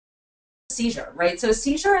seizure, right? So a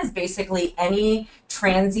seizure is basically any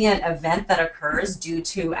transient event that occurs due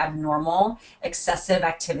to abnormal, excessive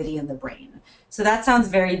activity in the brain. So that sounds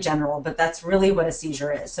very general, but that's really what a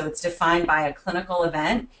seizure is. So it's defined by a clinical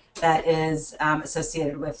event that is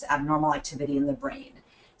associated with abnormal activity in the brain.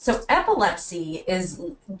 So epilepsy is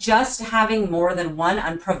just having more than one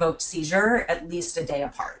unprovoked seizure at least a day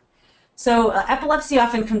apart. So epilepsy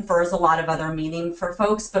often confers a lot of other meaning for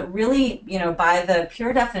folks, but really, by the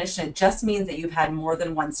pure definition, it just means that you've had more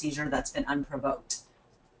than one seizure that's been unprovoked.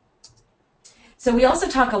 So we also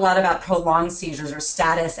talk a lot about prolonged seizures or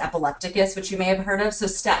status epilepticus, which you may have heard of. So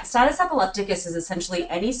status epilepticus is essentially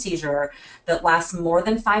any seizure that lasts more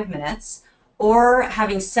than 5 minutes, or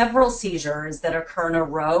having several seizures that occur in a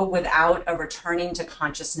row without a returning to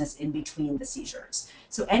consciousness in between the seizures.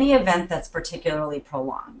 So any event that's particularly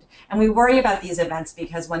prolonged. And we worry about these events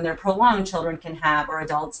because when they're prolonged, children can have, or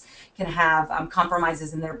adults can have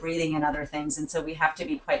compromises in their breathing and other things. And so we have to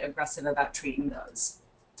be quite aggressive about treating those.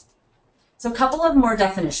 So a couple of more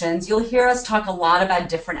definitions. You'll hear us talk a lot about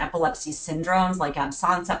different epilepsy syndromes like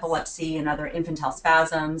absence epilepsy and other infantile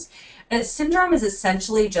spasms. A syndrome is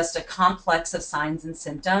essentially just a complex of signs and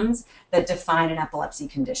symptoms that define an epilepsy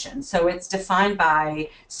condition. So it's defined by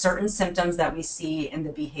certain symptoms that we see in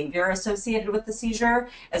the behavior associated with the seizure,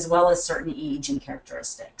 as well as certain EEG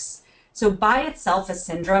characteristics. So by itself, a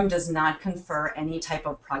syndrome does not confer any type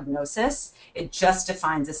of prognosis. It just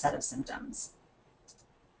defines a set of symptoms.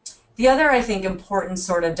 The other, I think, important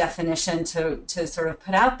sort of definition to sort of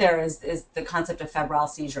put out there is the concept of febrile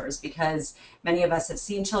seizures, because many of us have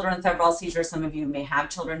seen children with febrile seizures. Some of you may have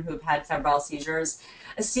children who have had febrile seizures.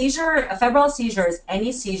 A febrile seizure is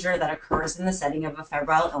any seizure that occurs in the setting of a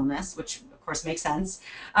febrile illness, which of course makes sense.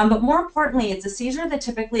 But more importantly, it's a seizure that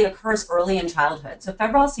typically occurs early in childhood. So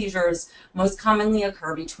febrile seizures most commonly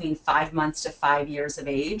occur between 5 months to 5 years of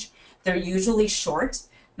age. They're usually short.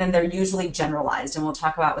 Then they're usually generalized, and we'll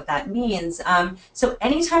talk about what that means. So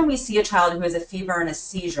anytime we see a child who has a fever and a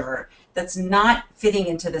seizure that's not fitting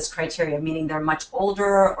into this criteria, meaning they're much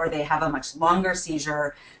older or they have a much longer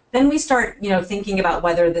seizure, then we start, thinking about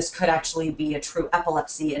whether this could actually be a true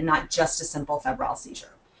epilepsy and not just a simple febrile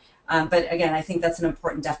seizure. But again, I think that's an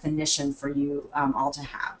important definition for you all to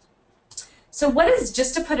have. So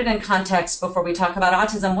just to put it in context before we talk about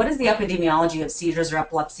autism, what is the epidemiology of seizures or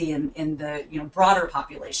epilepsy in the broader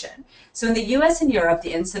population? So in the US and Europe,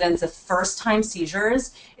 the incidence of first-time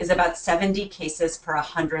seizures is about 70 cases per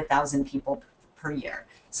 100,000 people per year.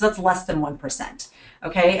 So that's less than 1%.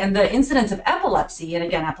 Okay, and the incidence of epilepsy, and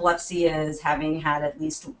again, epilepsy is having had at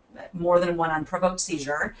least more than one unprovoked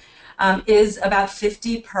seizure, is about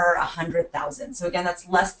 50 per 100,000. So again, that's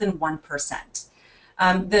less than 1%.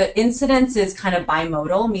 The incidence is kind of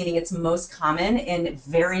bimodal, meaning it's most common in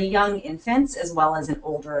very young infants as well as in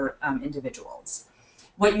older individuals.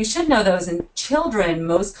 What you should know, though, is in children, the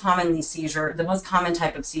most common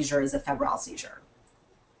type of seizure is a febrile seizure.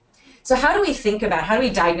 So how do we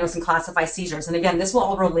diagnose and classify seizures? And again, this will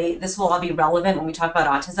all be relevant when we talk about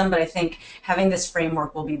autism, but I think having this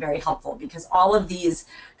framework will be very helpful because all of these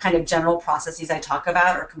kind of general processes I talk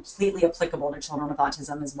about are completely applicable to children with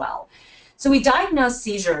autism as well. So we diagnose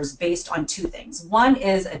seizures based on two things. One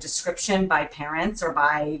is a description by parents or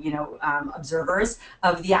by observers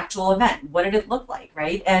of the actual event. What did it look like,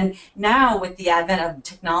 right? And now with the advent of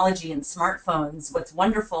technology and smartphones, what's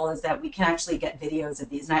wonderful is that we can actually get videos of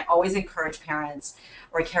these. And I always encourage parents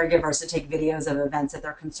or caregivers to take videos of events that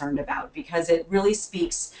they're concerned about because it really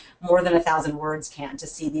speaks more than 1,000 words can to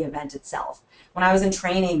see the event itself. When I was in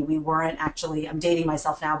training, I'm dating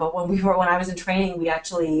myself now, but when I was in training, we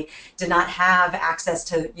actually did not have access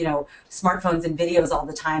to, smartphones and videos all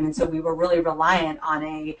the time. And so we were really reliant on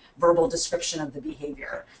a verbal description of the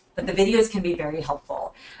behavior. But the videos can be very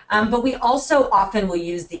helpful. But we also often will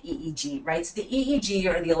use the EEG, right? So the EEG,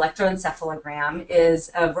 or the electroencephalogram,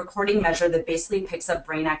 is a recording measure that basically picks up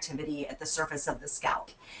brain activity at the surface of the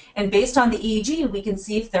scalp. And based on the EEG, we can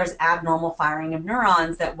see if there's abnormal firing of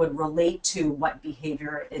neurons that would relate to what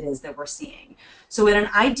behavior it is that we're seeing. So in an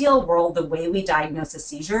ideal world, the way we diagnose a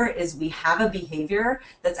seizure is we have a behavior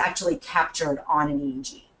that's actually captured on an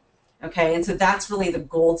EEG. Okay, and so that's really the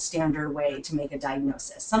gold standard way to make a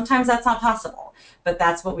diagnosis. Sometimes that's not possible, but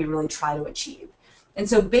that's what we really try to achieve. And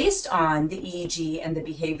so based on the EEG and the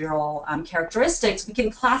behavioral characteristics, we can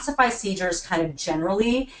classify seizures kind of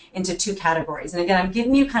generally into two categories. And again, I'm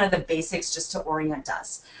giving you kind of the basics just to orient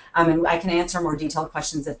us. And I can answer more detailed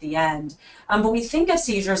questions at the end. But we think of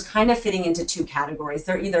seizures kind of fitting into two categories.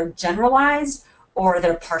 They're either generalized or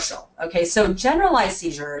they're partial. Okay, so generalized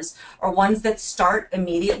seizures are ones that start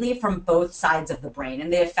immediately from both sides of the brain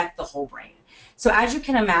and they affect the whole brain. So as you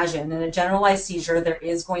can imagine, in a generalized seizure, there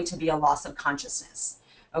is going to be a loss of consciousness.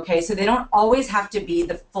 Okay, so they don't always have to be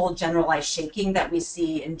the full generalized shaking that we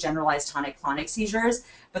see in generalized tonic-clonic seizures,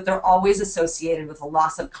 but they're always associated with a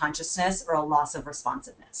loss of consciousness or a loss of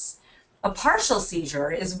responsiveness. A partial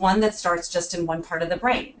seizure is one that starts just in one part of the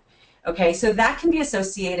brain. Okay, so that can be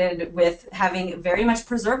associated with having very much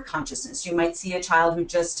preserved consciousness. You might see a child who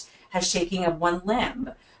just has shaking of one limb,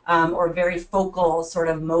 or very focal sort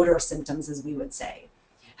of motor symptoms, as we would say.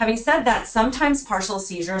 Having said that, sometimes partial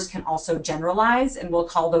seizures can also generalize, and we'll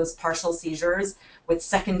call those partial seizures with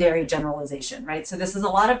secondary generalization, right? So this is a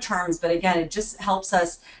lot of terms, but again, it just helps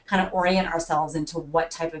us kind of orient ourselves into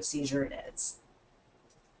what type of seizure it is.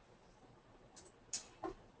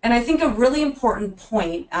 And I think a really important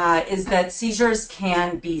point is that seizures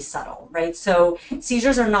can be subtle, right? So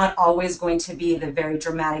seizures are not always going to be the very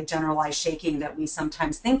dramatic generalized shaking that we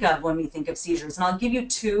sometimes think of when we think of seizures. And I'll give you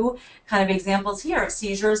two kind of examples here of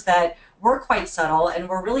seizures that were quite subtle and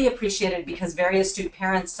were really appreciated because very astute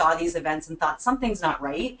parents saw these events and thought something's not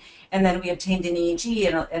right. And then we obtained an EEG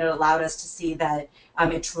and it allowed us to see that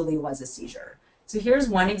it truly was a seizure. So here's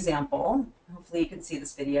one example. Hopefully you can see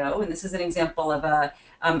this video. And this is an example of an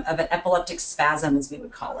epileptic spasm, as we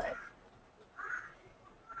would call it.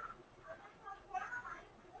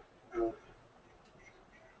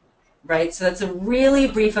 Right, so that's a really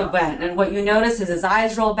brief event. And what you notice is his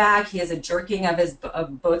eyes roll back. He has a jerking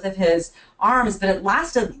of both of his arms, but it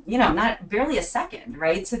lasted, not barely a second,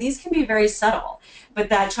 right? So these can be very subtle. But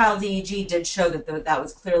that child's EEG did show that that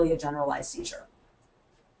was clearly a generalized seizure.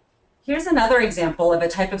 Here's another example of a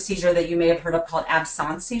type of seizure that you may have heard of called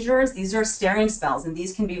absence seizures. These are staring spells, and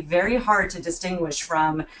these can be very hard to distinguish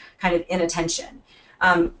from kind of inattention.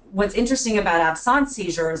 What's interesting about absence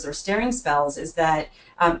seizures or staring spells is that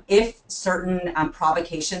if certain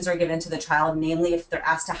provocations are given to the child, namely if they're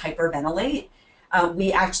asked to hyperventilate,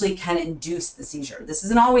 we actually can induce the seizure. This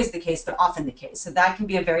isn't always the case, but often the case. So that can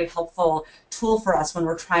be a very helpful tool for us when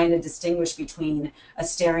we're trying to distinguish between a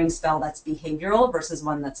staring spell that's behavioral versus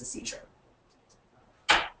one that's a seizure.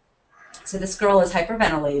 So this girl is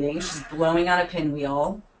hyperventilating. She's blowing on a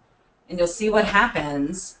pinwheel. And you'll see what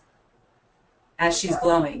happens as she's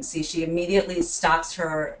blowing. See, she immediately stops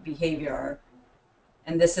her behavior.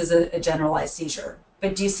 And this is a generalized seizure.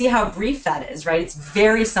 But do you see how brief that is, right? It's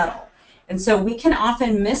very subtle. And so we can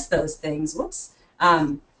often miss those things,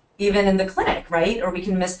 even in the clinic, right? Or we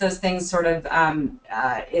can miss those things sort of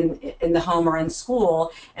in the home or in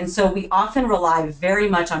school. And so we often rely very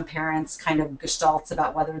much on parents' kind of gestalts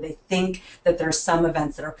about whether they think that there's some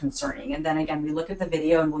events that are concerning. And then again, we look at the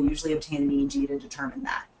video and we'll usually obtain an EEG to determine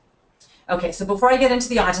that. Okay, so before I get into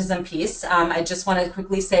the autism piece, I just want to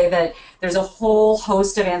quickly say that there's a whole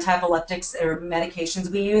host of anti-epileptics or medications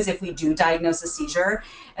we use if we do diagnose a seizure.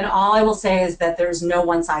 And all I will say is that there's no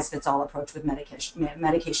one-size-fits-all approach with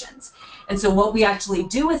medications. And so what we actually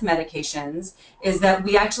do with medications is that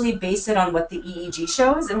we actually base it on what the EEG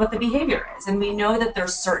shows and what the behavior is. And we know that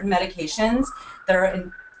there's certain medications that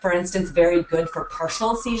are, for instance, very good for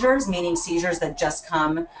partial seizures, meaning seizures that just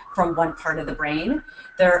come from one part of the brain.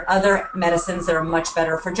 There are other medicines that are much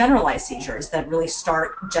better for generalized seizures that really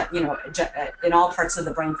start, in all parts of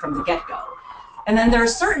the brain from the get-go. And then there are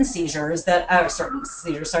certain medications that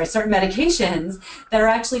are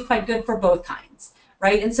actually quite good for both kinds,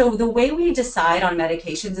 right? And so the way we decide on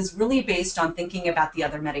medications is really based on thinking about the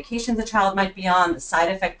other medications a child might be on, the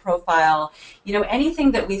side effect profile,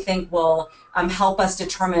 anything that we think will help us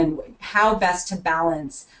determine how best to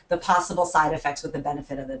balance the possible side effects with the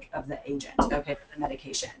benefit of the agent, okay, the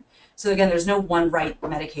medication. So again, there's no one right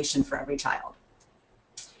medication for every child.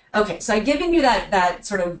 Okay, so I've given you that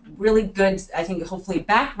sort of really good, I think, hopefully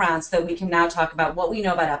background so that we can now talk about what we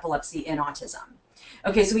know about epilepsy in autism.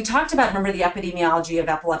 Okay, so we talked about, remember, the epidemiology of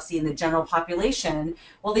epilepsy in the general population.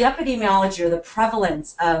 Well, the epidemiology or the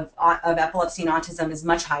prevalence of epilepsy and autism is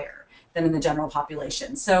much higher than in the general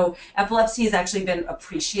population. So epilepsy has actually been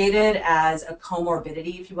appreciated as a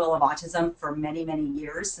comorbidity, if you will, of autism for many, many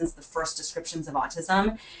years, since the first descriptions of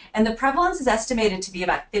autism. And the prevalence is estimated to be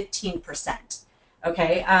about 15%.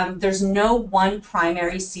 Okay, there's no one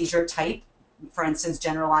primary seizure type, for instance,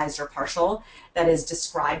 generalized or partial, that is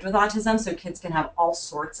described with autism. So kids can have all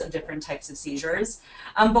sorts of different types of seizures.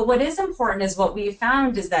 But what is important is what we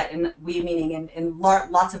found is that, in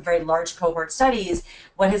lots of very large cohort studies,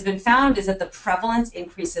 what has been found is that the prevalence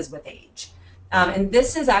increases with age. And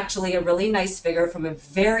this is actually a really nice figure from a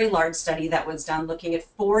very large study that was done looking at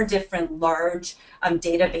 4 different large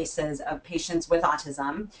databases of patients with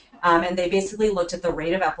autism. And they basically looked at the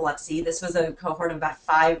rate of epilepsy. This was a cohort of about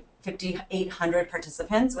 5,800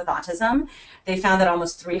 participants with autism. They found that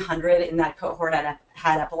almost 300 in that cohort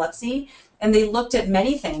had epilepsy. And they looked at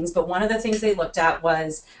many things, but one of the things they looked at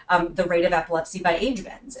was the rate of epilepsy by age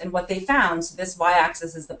bands. And what they found, so this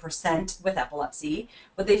y-axis is the percent with epilepsy,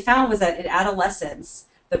 what they found was that in adolescence,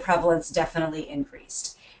 the prevalence definitely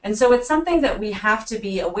increased. And so it's something that we have to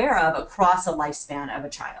be aware of across a lifespan of a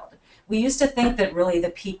child. We used to think that really the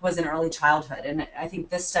peak was in early childhood, and I think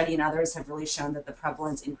this study and others have really shown that the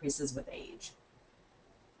prevalence increases with age.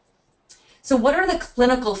 So what are the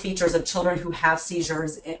clinical features of children who have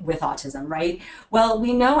seizures with autism, right? Well,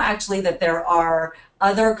 we know actually that there are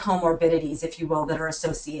other comorbidities, if you will, that are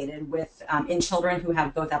associated with in children who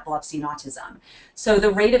have both epilepsy and autism. So the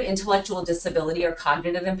rate of intellectual disability or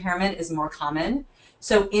cognitive impairment is more common.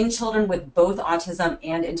 So in children with both autism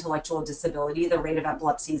and intellectual disability, the rate of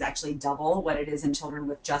epilepsy is actually double what it is in children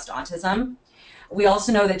with just autism. We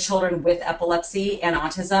also know that children with epilepsy and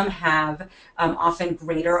autism have often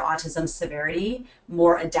greater autism severity,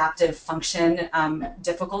 more adaptive function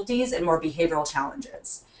difficulties, and more behavioral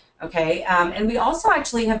challenges. Okay, and we also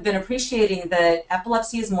actually have been appreciating that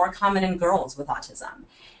epilepsy is more common in girls with autism.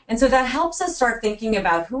 And so that helps us start thinking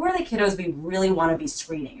about who are the kiddos we really want to be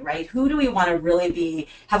screening, right? Who do we want to really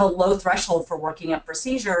have a low threshold for working up for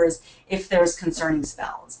seizures if there's concerning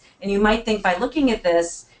spells? And you might think by looking at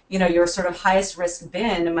this, your sort of highest risk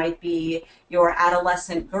bin might be your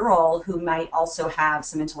adolescent girl who might also have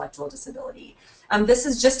some intellectual disability. This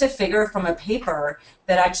is just a figure from a paper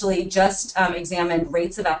that actually just examined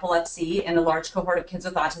rates of epilepsy in a large cohort of kids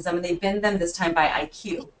with autism, and they binned them this time by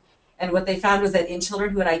IQ. And what they found was that in children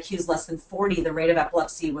who had IQs less than 40, the rate of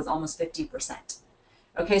epilepsy was almost 50%.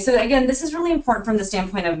 Okay, so again, this is really important from the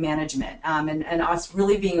standpoint of management and us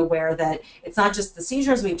really being aware that it's not just the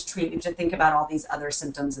seizures we have to treat, we have to think about all these other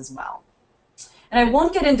symptoms as well. And I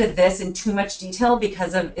won't get into this in too much detail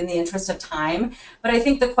in the interest of time, but I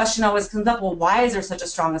think the question always comes up, well, why is there such a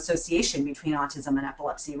strong association between autism and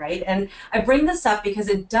epilepsy, right? And I bring this up because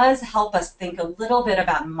it does help us think a little bit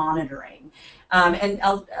about monitoring. And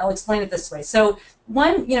I'll explain it this way. So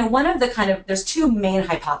one of the there's two main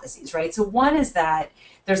hypotheses, right? So one is that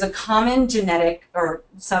there's a common genetic or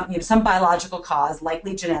some biological cause,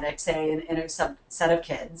 likely genetic, say in a subset of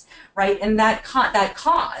kids, right? And that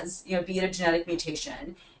cause, be it a genetic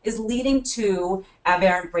mutation, is leading to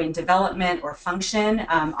aberrant brain development or function.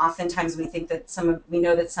 Oftentimes, we think that we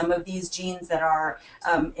know that some of these genes that are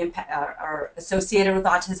associated with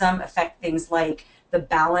autism affect things like the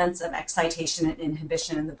balance of excitation and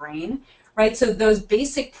inhibition in the brain, right? So those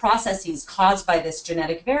basic processes caused by this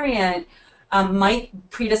genetic variant might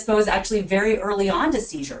predispose actually very early on to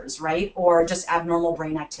seizures, right? Or just abnormal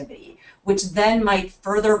brain activity, which then might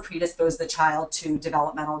further predispose the child to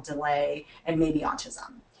developmental delay and maybe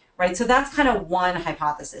autism, right? So that's kind of one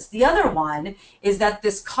hypothesis. The other one is that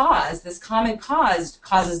this common cause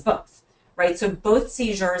causes both. Right? So both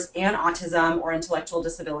seizures and autism or intellectual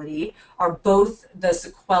disability are both the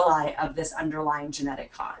sequelae of this underlying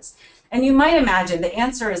genetic cause. And you might imagine the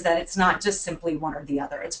answer is that it's not just simply one or the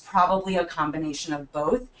other. It's probably a combination of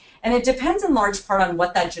both. And it depends in large part on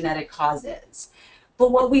what that genetic cause is.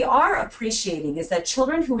 But what we are appreciating is that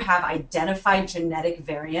children who have identified genetic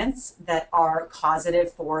variants that are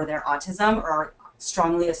causative for their autism or are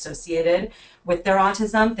strongly associated with their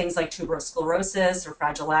autism, things like tuberous sclerosis or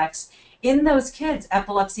Fragile X, in those kids,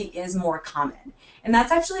 epilepsy is more common. And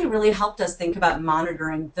that's actually really helped us think about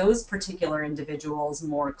monitoring those particular individuals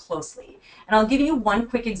more closely. And I'll give you one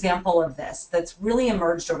quick example of this that's really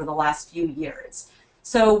emerged over the last few years.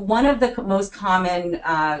 So one of the most common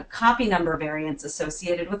copy number variants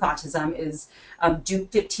associated with autism is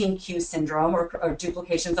Dup15q syndrome or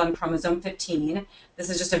duplications on chromosome 15. This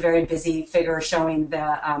is just a very busy figure showing the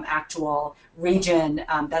actual region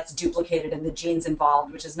that's duplicated and the genes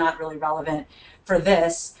involved, which is not really relevant for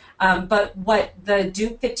this. But what the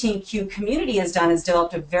Dup15q community has done is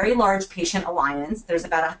developed a very large patient alliance. There's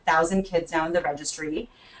about 1,000 kids now in the registry.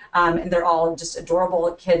 And they're all just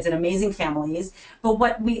adorable kids and amazing families. But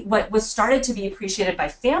what was started to be appreciated by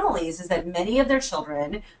families is that many of their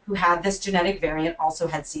children who had this genetic variant also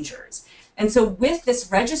had seizures. And so with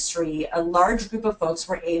this registry, a large group of folks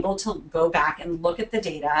were able to go back and look at the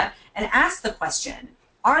data and ask the question,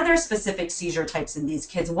 are there specific seizure types in these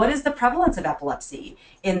kids? What is the prevalence of epilepsy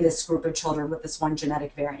in this group of children with this one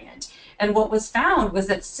genetic variant? And what was found was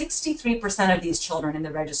that 63% of these children in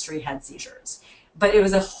the registry had seizures. But it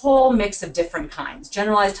was a whole mix of different kinds,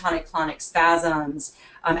 generalized tonic-clonic spasms,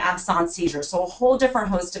 absence seizures, so a whole different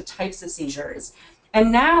host of types of seizures.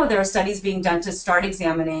 And now there are studies being done to start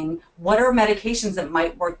examining what are medications that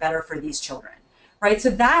might work better for these children, right? So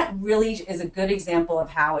that really is a good example of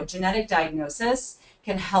how a genetic diagnosis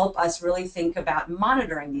can help us really think about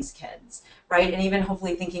monitoring these kids, right? And even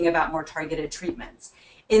hopefully thinking about more targeted treatments.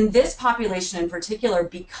 In this population in particular,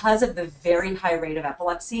 because of the very high rate of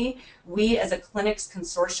epilepsy, we as a clinics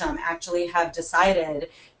consortium actually have decided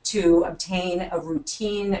to obtain a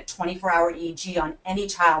routine 24-hour EEG on any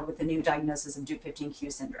child with a new diagnosis of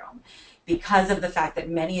Dup15q syndrome, because of the fact that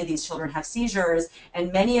many of these children have seizures,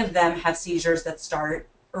 and many of them have seizures that start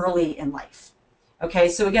early in life. Okay,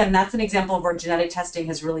 so again, that's an example of where genetic testing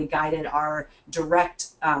has really guided our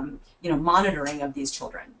direct monitoring of these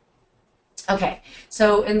children. Okay,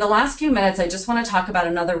 so in the last few minutes, I just want to talk about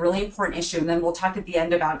another really important issue, and then we'll talk at the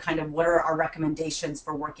end about kind of what are our recommendations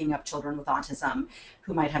for working up children with autism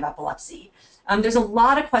who might have epilepsy. There's a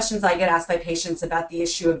lot of questions I get asked by patients about the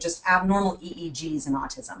issue of just abnormal EEGs in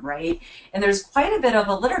autism, right? And there's quite a bit of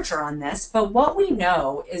a literature on this, but what we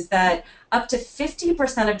know is that up to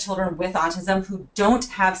 50% of children with autism who don't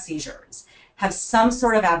have seizures have some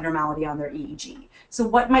sort of abnormality on their EEG. So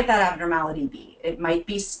what might that abnormality be? It might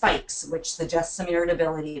be spikes, which suggests some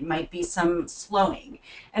irritability. It might be some slowing.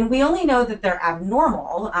 And we only know that they're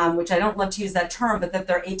abnormal, which I don't love to use that term, but that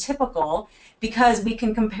they're atypical because we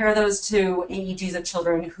can compare those to EEGs of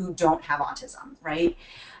children who don't have autism, right?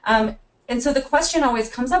 And so the question always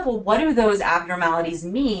comes up, well, what do those abnormalities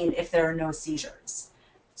mean if there are no seizures?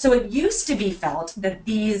 So it used to be felt that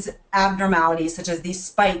these abnormalities, such as these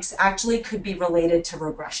spikes, actually could be related to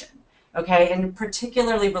regression. Okay, and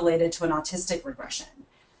particularly related to an autistic regression.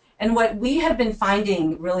 And what we have been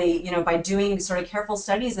finding really, by doing sort of careful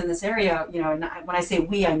studies in this area, and when I say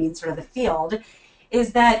we, I mean sort of the field,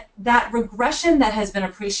 is that regression that has been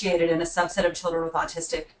appreciated in a subset of children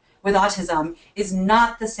with autism is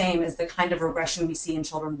not the same as the kind of regression we see in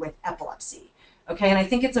children with epilepsy. Okay, and I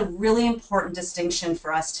think it's a really important distinction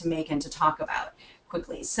for us to make and to talk about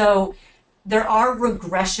quickly. So there are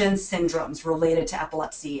regression syndromes related to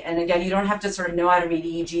epilepsy. And again, you don't have to sort of know how to read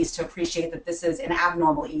EEGs to appreciate that this is an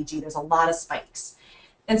abnormal EEG. There's a lot of spikes.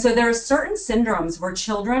 And so there are certain syndromes where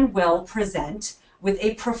children will present with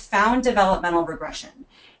a profound developmental regression.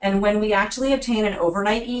 And when we actually obtain an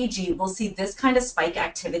overnight EEG, we'll see this kind of spike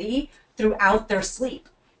activity throughout their sleep.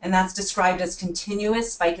 And that's described as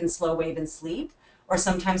continuous spike and slow wave in sleep, or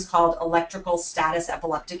sometimes called electrical status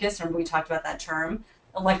epilepticus. Remember we talked about that term?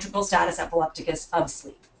 Electrical status epilepticus of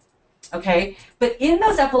sleep. Okay, but in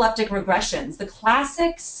those epileptic regressions, the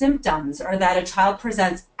classic symptoms are that a child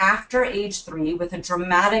presents after age 3 with a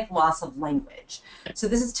dramatic loss of language. So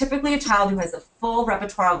this is typically a child who has a full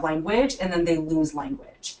repertoire of language and then they lose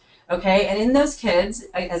language. Okay, and in those kids,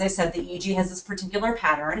 as I said, the EEG has this particular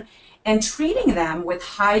pattern, and treating them with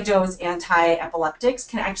high-dose anti-epileptics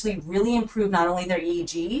can actually really improve not only their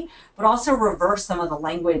EEG, but also reverse some of the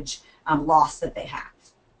language loss that they have.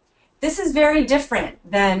 This is very different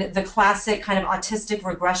than the classic kind of autistic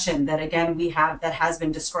regression that, again, we have that has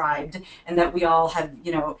been described and that we all have,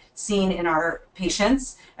 seen in our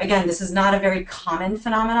patients. Again, this is not a very common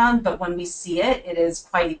phenomenon, but when we see it, it is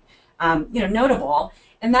quite, notable.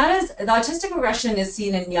 And that is, the autistic regression is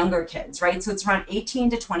seen in younger kids, right? So it's around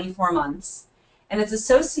 18 to 24 months. And it's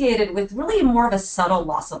associated with really more of a subtle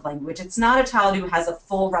loss of language. It's not a child who has a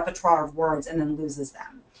full repertoire of words and then loses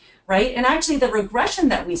them. Right? And actually the regression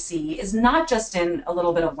that we see is not just in a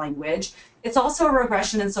little bit of language, it's also a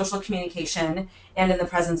regression in social communication and in the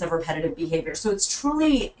presence of repetitive behavior. So it's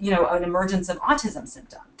truly, an emergence of autism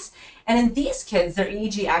symptoms. And in these kids, their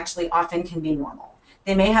EEG actually often can be normal.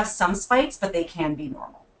 They may have some spikes, but they can be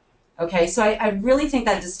normal. Okay, so I really think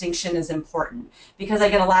that distinction is important because I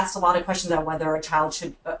get asked a lot of questions about whether a child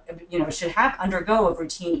should, should undergo a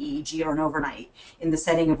routine EEG or an overnight in the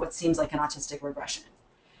setting of what seems like an autistic regression.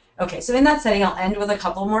 Okay, so in that setting, I'll end with a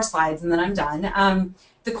couple more slides and then I'm done.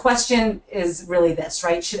 The question is really this,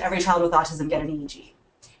 right? Should every child with autism get an EEG?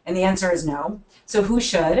 And the answer is no. So who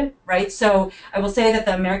should, right? So I will say that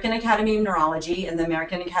the American Academy of Neurology and the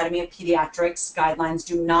American Academy of Pediatrics guidelines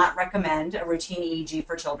do not recommend a routine EEG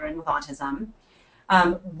for children with autism.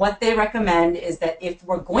 What they recommend is that if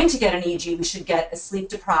we're going to get an EEG, we should get a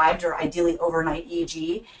sleep-deprived or ideally overnight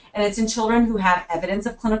EEG. And it's in children who have evidence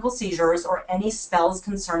of clinical seizures or any spells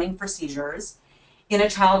concerning for seizures, in a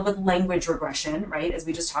child with language regression, right, as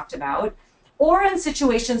we just talked about, or in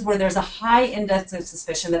situations where there's a high index of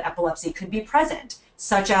suspicion that epilepsy could be present,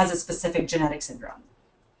 such as a specific genetic syndrome.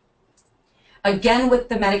 Again, with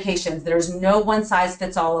the medications, there's no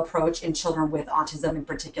one-size-fits-all approach in children with autism in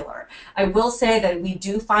particular. I will say that we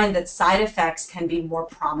do find that side effects can be more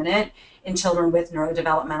prominent in children with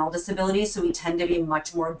neurodevelopmental disabilities, so we tend to be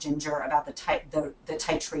much more ginger about the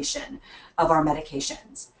titration of our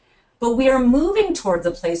medications. But we are moving towards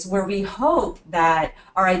a place where we hope that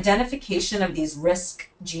our identification of these risk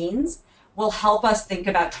genes will help us think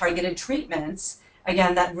about targeted treatments,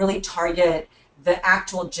 again, that really target the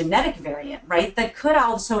actual genetic variant, right, that could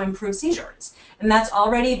also improve seizures. And that's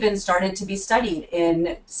already been started to be studied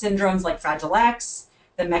in syndromes like Fragile X,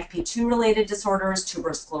 the MECP2 related disorders,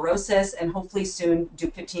 tuberous sclerosis, and hopefully soon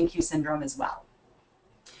Dup15q syndrome as well.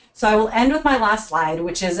 So I will end with my last slide,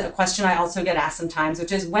 which is a question I also get asked sometimes,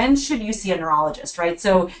 which is when should you see a neurologist, right?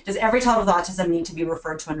 So does every child with autism need to be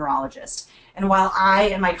referred to a neurologist? And while I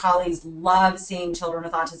and my colleagues love seeing children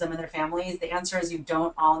with autism and their families, the answer is you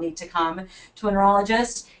don't all need to come to a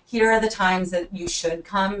neurologist. Here are the times that you should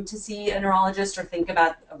come to see a neurologist or think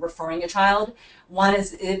about referring a child. One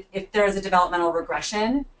is if there is a developmental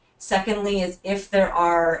regression. Secondly is if there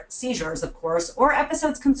are seizures, of course, or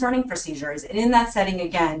episodes concerning for seizures. And in that setting,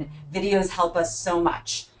 again, videos help us so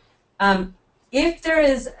much. If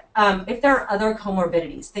there are other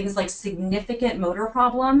comorbidities, things like significant motor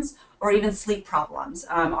problems or even sleep problems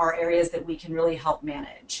are areas that we can really help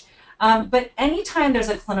manage. But anytime there's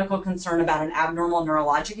a clinical concern about an abnormal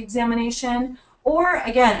neurologic examination, or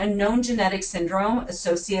again, a known genetic syndrome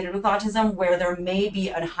associated with autism where there may be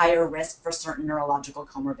a higher risk for certain neurological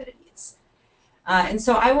comorbidities. And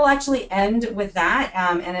so I will actually end with that.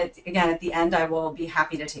 Again, at the end, I will be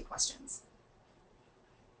happy to take questions.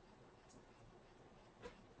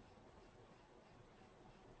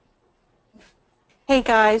 Hey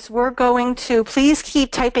guys, we're going to please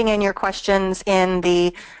keep typing in your questions in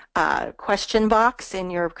the question box in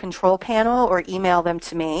your control panel or email them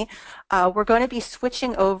to me. We're going to be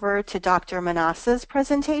switching over to Dr. Manassa's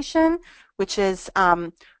presentation, which is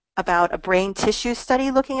about a brain tissue study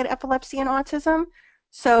looking at epilepsy and autism.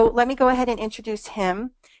 So let me go ahead and introduce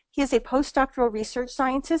him. He is a postdoctoral research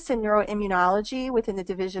scientist in neuroimmunology within the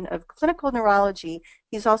Division of Clinical Neurology.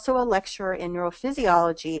 He's also a lecturer in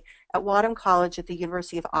neurophysiology at Wadham College at the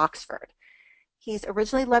University of Oxford. He's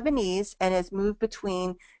originally Lebanese and has moved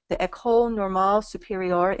between the École Normale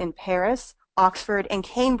Supérieure in Paris, Oxford, and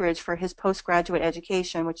Cambridge for his postgraduate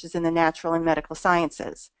education, which is in the natural and medical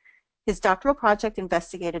sciences. His doctoral project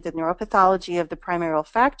investigated the neuropathology of the primary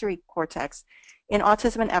olfactory cortex in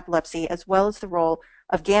autism and epilepsy, as well as the role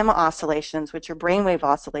of gamma oscillations, which are brainwave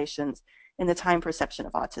oscillations, in the time perception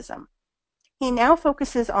of autism. He now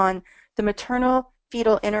focuses on the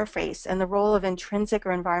maternal-fetal interface and the role of intrinsic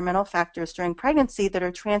or environmental factors during pregnancy that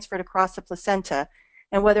are transferred across the placenta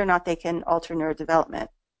and whether or not they can alter neurodevelopment.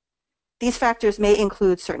 These factors may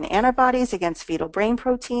include certain antibodies against fetal brain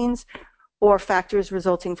proteins or factors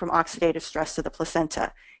resulting from oxidative stress to the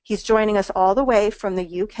placenta. He's joining us all the way from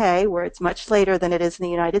the UK, where it's much later than it is in the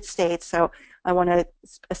United States, so I want to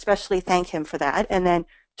especially thank him for that, and then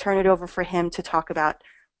turn it over for him to talk about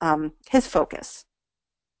his focus.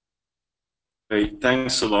 Great,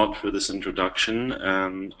 thanks a lot for this introduction.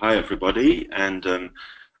 Hi, everybody, and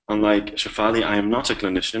unlike Shafali, I am not a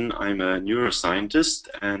clinician, I'm a neuroscientist,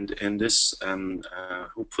 and in this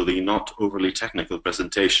hopefully not overly technical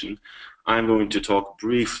presentation, I'm going to talk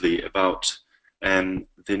briefly about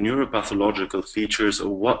the neuropathological features of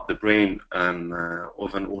what the brain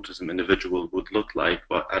of an autism individual would look like,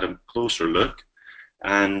 but at a closer look,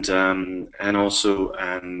 and also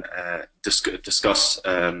discuss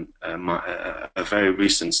a very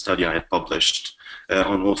recent study I had published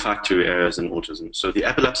on olfactory areas in autism. So the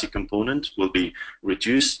epilepsy component will be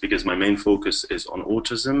reduced because my main focus is on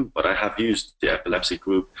autism, but I have used the epilepsy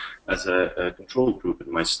group as a control group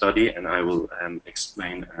in my study, and I will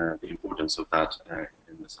explain the importance of that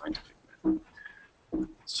in the scientific method.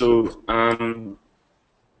 So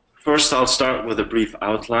first, I'll start with a brief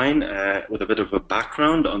outline with a bit of a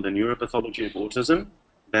background on the neuropathology of autism.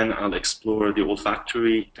 Then I'll explore the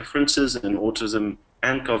olfactory differences in autism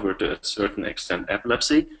and cover to a certain extent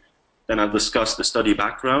epilepsy. Then I'll discuss the study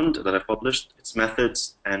background that I published, its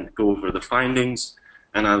methods, and go over the findings.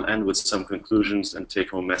 And I'll end with some conclusions and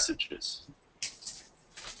take-home messages.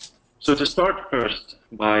 So to start first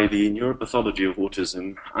by the neuropathology of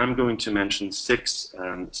autism, I'm going to mention 6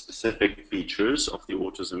 specific features of the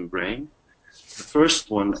autism brain. The first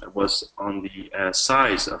one was on the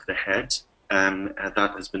size of the head, and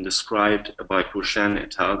that has been described by Kochen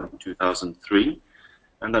et al. In 2003,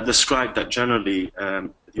 and that described that generally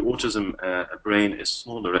the autism brain is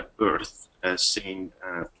smaller at birth, as seen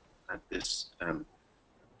at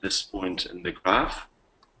this point in the graph,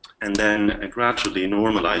 and then gradually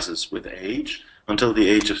normalizes with age until the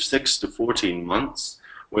age of 6 to 14 months,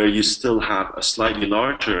 where you still have a slightly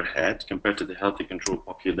larger head compared to the healthy control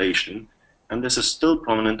population. And this is still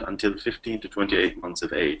prominent until 15 to 28 months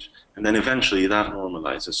of age. And then eventually that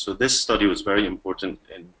normalizes. So this study was very important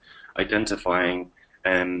in identifying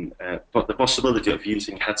the possibility of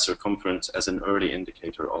using head circumference as an early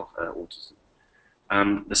indicator of autism.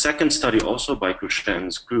 The second study, also by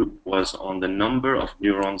Cruchen's group, was on the number of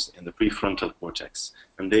neurons in the prefrontal cortex.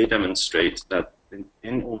 And they demonstrate that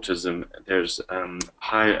in autism, there's a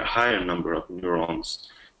higher number of neurons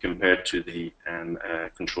compared to the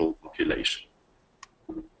control population.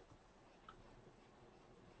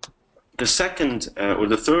 The second or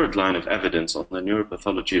the third line of evidence on the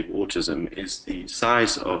neuropathology of autism is the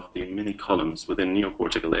size of the mini columns within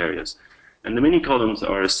neocortical areas. And the mini columns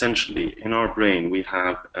are essentially, in our brain, we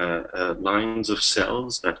have lines of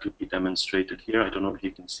cells that could be demonstrated here. I don't know if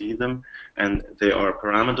you can see them. And they are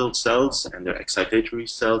pyramidal cells, and they're excitatory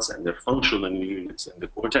cells, and they're functional units in the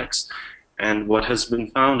cortex. And what has been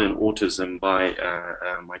found in autism by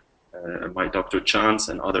my Dr. Chance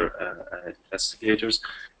and other investigators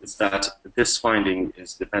is that this finding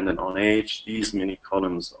is dependent on age. These mini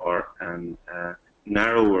columns are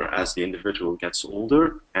narrower as the individual gets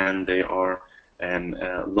older, and they are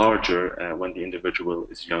larger when the individual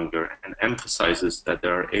is younger, and emphasizes that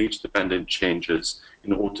there are age-dependent changes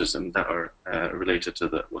in autism that are related to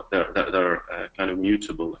that are kind of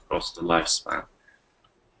mutable across the lifespan.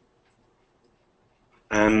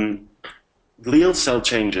 Glial cell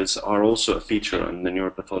changes are also a feature in the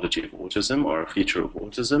neuropathology of autism, or a feature of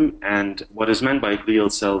autism. And what is meant by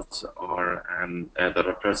glial cells are that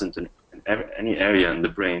are present in any area in the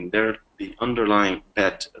brain. They're the underlying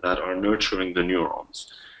bed that are nurturing the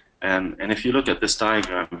neurons. And if you look at this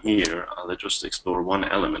diagram here, I'll just explore one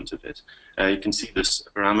element of it. You can see this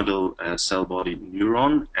pyramidal cell body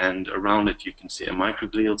neuron, and around it you can see a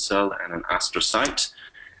microglial cell and an astrocyte.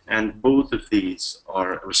 And both of these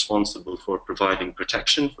are responsible for providing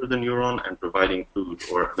protection for the neuron and providing food,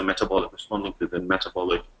 or the metabolic, responding to the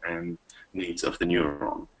metabolic needs of the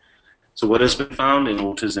neuron. So what has been found in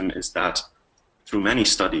autism is that through many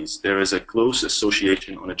studies, there is a close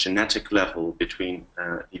association on a genetic level between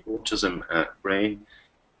the autism brain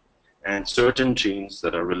and certain genes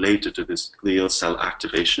that are related to this glial cell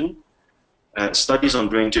activation. Studies on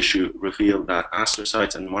brain tissue reveal that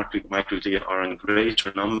astrocytes and microglia are in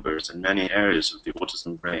greater numbers in many areas of the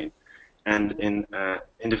autism brain. And in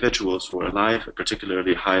individuals who are alive, I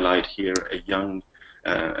particularly highlight here in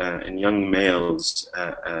young males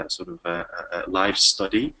a live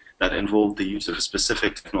study that involved the use of a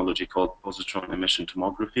specific technology called positron emission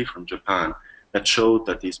tomography from Japan, that showed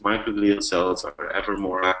that these microglial cells are ever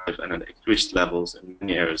more active and at increased levels in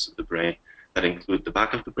many areas of the brain that include the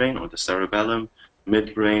back of the brain, or the cerebellum,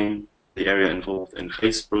 midbrain, the area involved in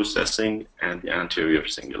face processing, and the anterior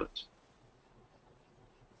cingulate.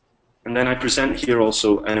 And then I present here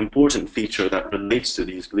also an important feature that relates to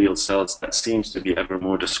these glial cells that seems to be ever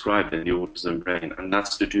more described in the autism brain, and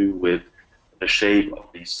that's to do with the shape of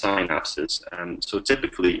these synapses. So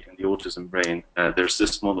typically in the autism brain, there's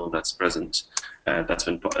this model that's present, that's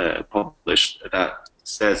been published, that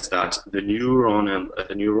says that the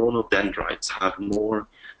neuronal dendrites have more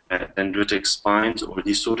dendritic spines, or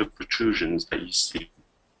these sort of protrusions that you see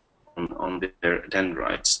on their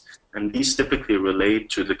dendrites. And these typically relate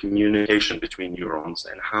to the communication between neurons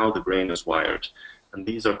and how the brain is wired. And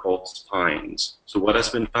these are called spines. So what has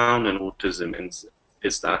been found in autism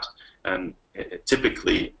is that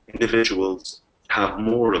typically individuals have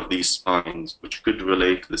more of these spines, which could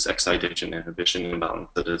relate to this excitation inhibition imbalance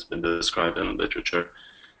that has been described in the literature.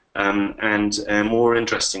 More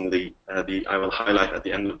interestingly, I will highlight at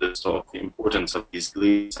the end of this talk the importance of these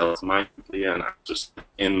glial cells, microglia and astrocytes,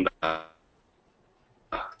 in that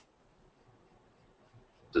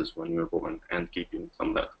when you're born, and keeping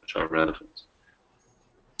some that which are relevant.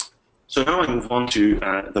 So now I move on to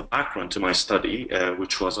the background to my study,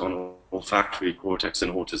 which was on olfactory cortex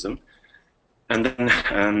and autism, and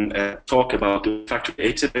then talk about the olfactory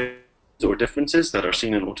atypics or differences that are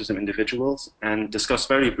seen in autism individuals, and discuss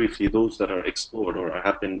very briefly those that are explored or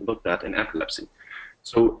have been looked at in epilepsy.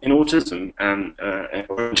 So in autism,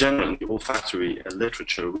 or in general in the olfactory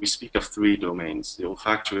literature, we speak of three domains: the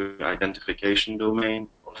olfactory identification domain,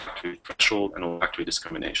 olfactory threshold, and olfactory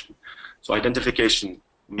discrimination. So identification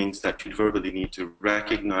means that you verbally need to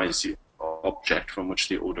recognize the object from which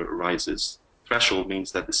the odor arises. Threshold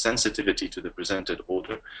means that the sensitivity to the presented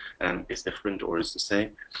odor is different or is the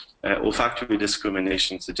same. Olfactory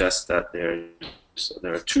discrimination suggests that there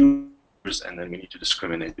are two odors, and then we need to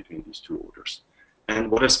discriminate between these two odors. And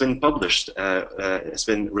what has been published has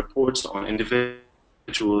been reports on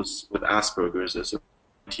individuals with Asperger's as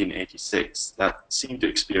 1986 that seemed to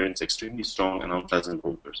experience extremely strong and unpleasant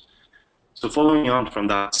odors. So following on from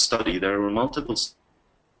that study, there were multiple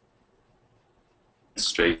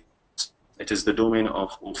traits. It is the domain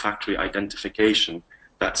of olfactory identification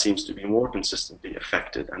that seems to be more consistently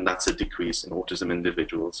affected, and that's a decrease in autism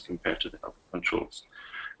individuals compared to the health controls.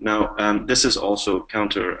 Now, this is also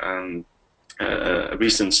counter a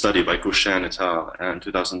recent study by Gauchin et al. In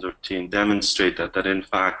 2013 demonstrate that in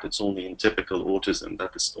fact it's only in typical autism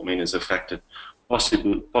that this domain is affected,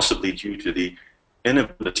 possibly due to the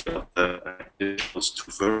inability of the individuals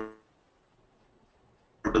to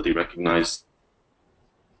verbally recognize.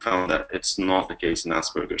 Found that it's not the case in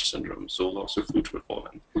Asperger's syndrome, so loss of food would fall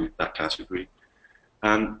in that category.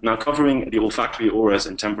 Now, covering the olfactory auras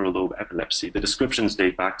in temporal lobe epilepsy, the descriptions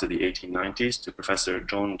date back to the 1890s to Professor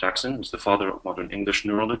John Jackson, who's the father of modern English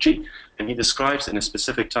neurology, and he describes in a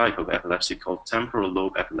specific type of epilepsy called temporal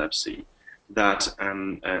lobe epilepsy that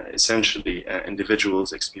essentially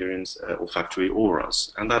individuals experience olfactory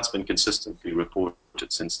auras, and that's been consistently reported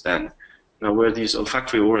since then. Now, where these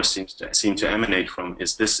olfactory auras seem to emanate from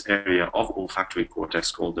is this area of olfactory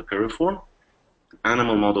cortex called the piriform.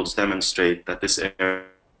 Animal models demonstrate that this area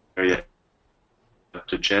is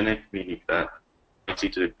pathogenic, meaning that likely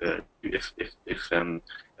to, if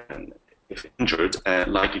injured,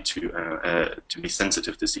 likely to be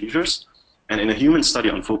sensitive to seizures. And in a human study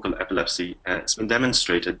on focal epilepsy, it's been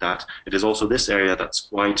demonstrated that it is also this area that's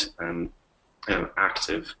quite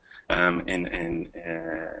active in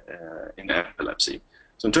epilepsy.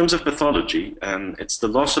 So in terms of pathology, it's the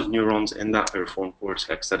loss of neurons in that piriform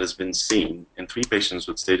cortex that has been seen in 3 patients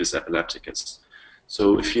with status epilepticus.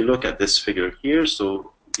 So if you look at this figure here,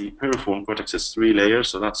 so the piriform cortex has 3 layers,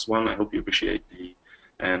 so that's one. I hope you appreciate the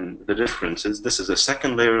differences. This is a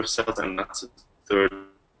second layer of cells, and that's a third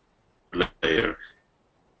layer.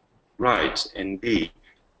 Right, in B,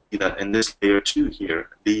 that in this layer 2 here,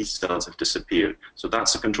 these cells have disappeared. So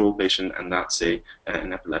that's a control patient, and that's an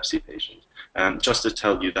epilepsy patient. Just to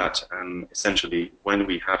tell you that essentially when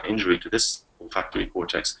we have injury to this olfactory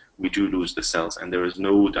cortex, we do lose the cells, and there is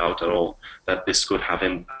no doubt at all that this could have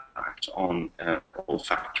impact on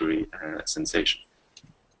olfactory sensation.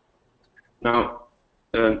 Now,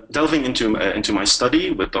 delving into my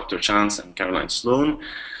study with Dr. Chance and Caroline Sloan,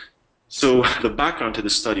 so the background to the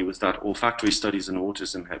study was that olfactory studies in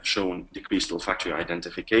autism have shown decreased olfactory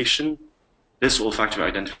identification. This olfactory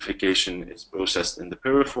identification is processed in the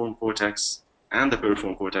piriform cortex, and the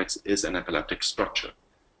piriform cortex is an epileptic structure.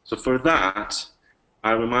 So for that,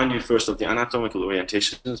 I remind you first of the anatomical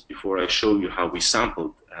orientations before I show you how we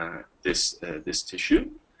sampled this tissue.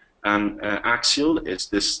 Axial is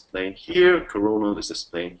this plane here, coronal is this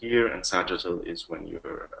plane here, and sagittal is when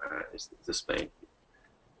you're is this plane.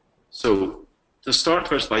 So to start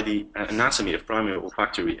first by the anatomy of primary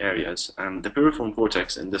olfactory areas, the piriform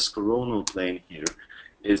cortex in this coronal plane here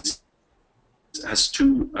has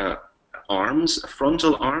 2 arms, a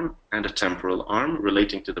frontal arm and a temporal arm,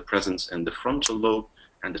 relating to the presence in the frontal lobe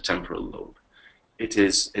and the temporal lobe.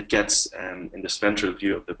 It gets, in this ventral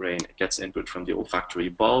view of the brain, it gets input from the olfactory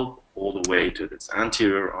bulb all the way to its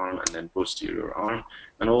anterior arm and then posterior arm,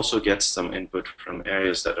 and also gets some input from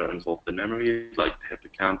areas that are involved in memory, like the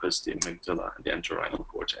hippocampus, the amygdala, and the entorhinal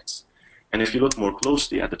cortex. And if you look more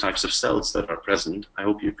closely at the types of cells that are present, I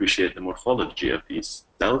hope you appreciate the morphology of these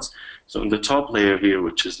cells. So in the top layer here,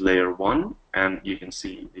 which is layer 1, and you can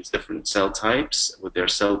see these different cell types with their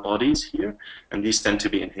cell bodies here, and these tend to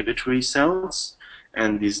be inhibitory cells.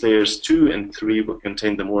 And these layers 2 and 3 will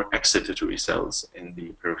contain the more excitatory cells in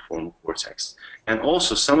the piriform cortex. And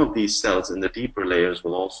also some of these cells in the deeper layers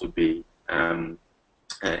will also be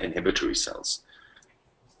inhibitory cells.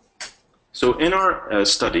 So in our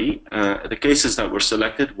study, the cases that were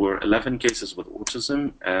selected were 11 cases with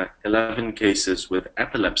autism, 11 cases with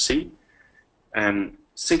epilepsy,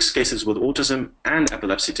 6 cases with autism and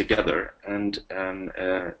epilepsy together, and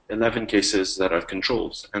 11 cases that are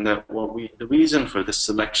controls. And that the reason for this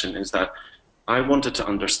selection is that I wanted to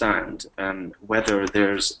understand whether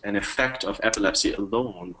there's an effect of epilepsy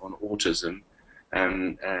alone on autism,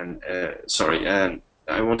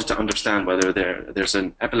 I wanted to understand whether there's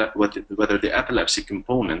whether the epilepsy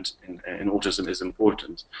component in autism is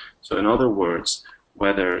important. So in other words,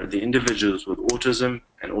 whether the individuals with autism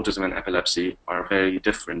and epilepsy are very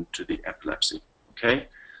different to the epilepsy. Okay,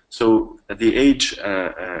 so the age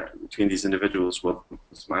between these individuals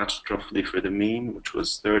was matched roughly for the mean, which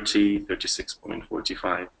was 30,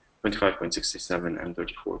 36.45, 25.67, and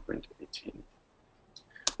 34.18.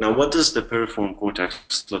 Now, what does the piriform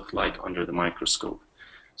cortex look like under the microscope?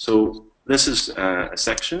 So This is a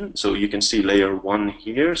section, so you can see layer 1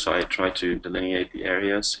 here, so I try to delineate the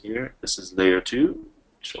areas here. This is layer 2,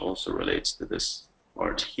 which also relates to this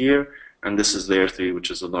part here, and this is layer 3,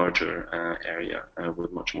 which is a larger area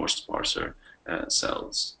with much more sparser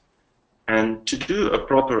cells. And to do a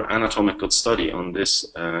proper anatomical study on this,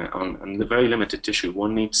 on the very limited tissue,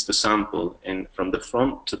 one needs to sample from the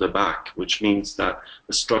front to the back, which means that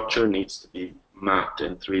the structure needs to be mapped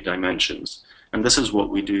in 3 dimensions. And this is what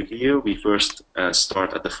we do here. We first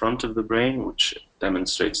start at the front of the brain, which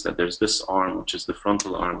demonstrates that there's this arm, which is the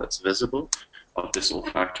frontal arm that's visible, of this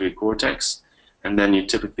olfactory cortex. And then you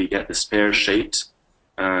typically get this pear-shaped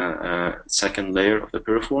second layer of the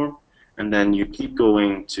piriform. And then you keep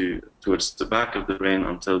going towards the back of the brain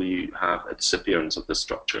until you have a disappearance of the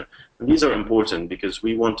structure. And these are important because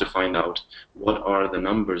we want to find out what are the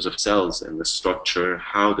numbers of cells in the structure,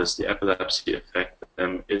 how does the epilepsy affect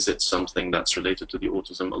them, is it something that's related to the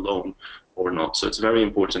autism alone or not. So it's very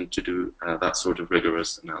important to do that sort of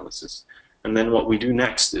rigorous analysis. And then what we do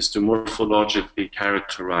next is to morphologically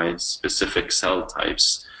characterize specific cell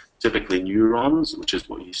types, typically neurons, which is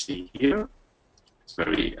what you see here.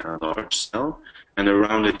 Very large cell, and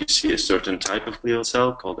around it you see a certain type of glial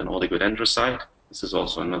cell called an oligodendrocyte. This is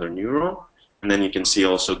also another neuron, and then you can see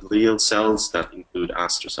also glial cells that include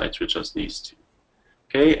astrocytes, which are these two.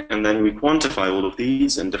 Okay, and then we quantify all of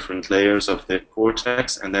these in different layers of the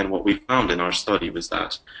cortex, and then what we found in our study was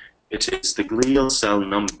that it is the glial cell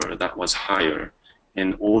number that was higher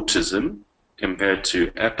in autism compared to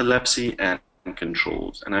epilepsy and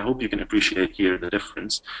controls. And I hope you can appreciate here the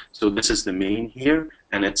difference. So this is the mean here,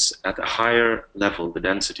 and it's at a higher level, the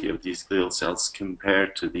density of these glial cells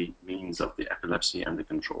compared to the means of the epilepsy and the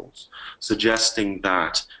controls, suggesting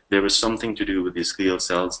that there is something to do with these glial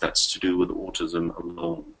cells that's to do with autism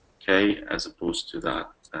alone, okay, as opposed to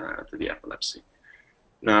that, to the epilepsy.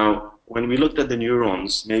 Now, when we looked at the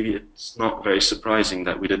neurons, maybe it's not very surprising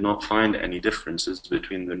that we did not find any differences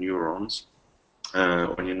between the neurons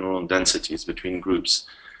or neuron densities between groups.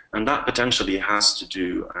 And that potentially has to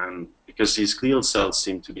do, because these glial cells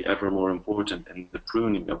seem to be ever more important in the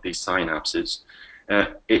pruning of these synapses.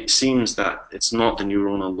 It seems that it's not the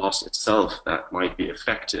neuronal loss itself that might be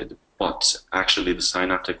affected, but actually the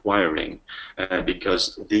synaptic wiring,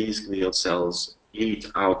 because these glial cells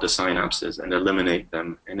eat out the synapses and eliminate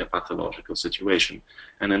them in a pathological situation.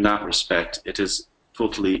 And in that respect, it is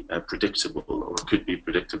totally predictable, or could be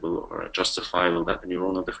predictable or justifiable, that the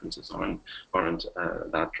neuronal differences aren't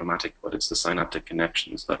that dramatic, but it's the synaptic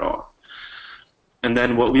connections that are. And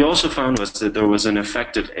then what we also found was that there was an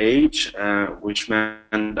effective age, which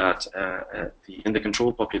meant that in the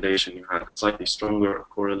control population you had a slightly stronger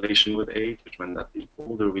correlation with age, which meant that the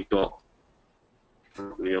older we got, the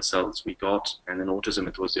glial cells we got, and in autism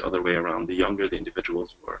it was the other way around. The younger the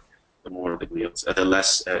individuals were, the more the glial, the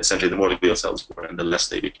less, essentially the more the glial cells were, and the less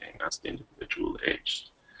they became as the individual aged.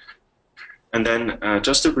 And then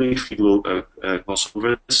just to briefly gloss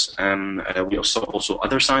over this, we saw also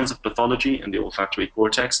other signs of pathology in the olfactory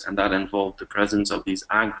cortex, and that involved the presence of these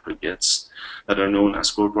aggregates that are known as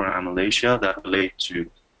corpora amylacia that relate to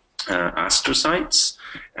astrocytes,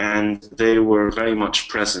 and they were very much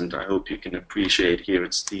present. I hope you can appreciate here,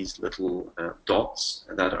 it's these little dots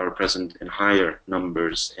that are present in higher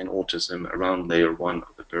numbers in autism around layer 1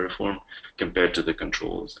 of the piriform compared to the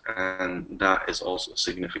controls, and that is also a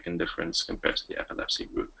significant difference compared to the epilepsy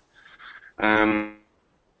group.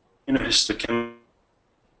 Histochemical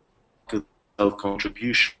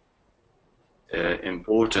contribution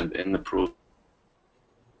important in the process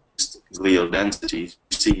glial densities.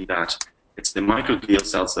 You see that it's the microglial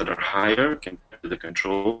cells that are higher compared to the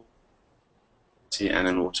control, and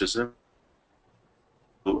in autism,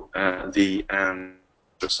 the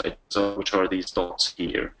astrocytes, which are these dots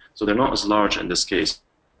here. So they're not as large in this case.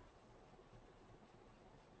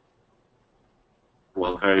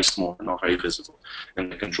 Well, very small and not very visible in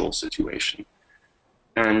the control situation.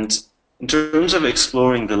 And in terms of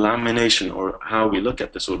exploring the lamination, or how we look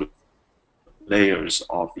at the sort of layers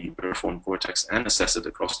of the piriform cortex and assess it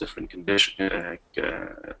across different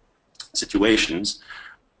situations,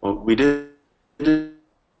 well, we did a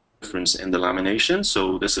difference in the lamination.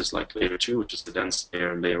 So this is like layer 2, which is the dense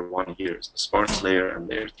layer. Layer 1 here is the sparse layer, and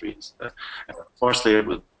layer 3 is the sparse layer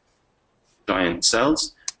with giant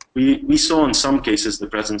cells. We saw in some cases the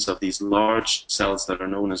presence of these large cells that are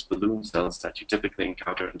known as balloon cells that you typically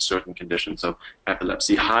encounter in certain conditions of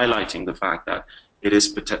epilepsy, highlighting the fact that it is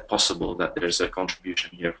possible that there's a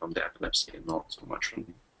contribution here from the epilepsy and not so much from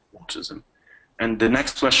the autism. And the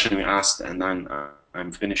next question we asked, and then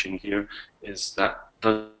I'm finishing here, is that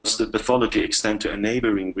does the pathology extend to a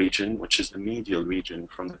neighboring region, which is the medial region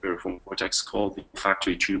from the piriform cortex called the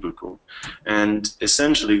olfactory tubercle. And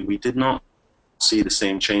essentially, we did not see the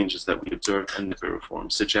same changes that we observed in the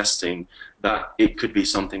piriform, suggesting that it could be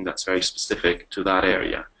something that's very specific to that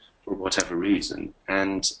area for whatever reason.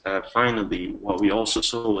 And finally, what we also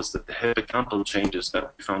saw was that the hippocampal changes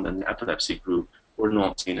that we found in the epilepsy group were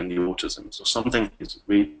not seen in the autism. So something is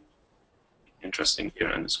really interesting here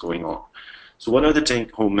and is going on. So what are the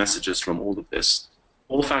take-home messages from all of this?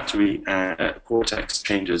 Olfactory cortex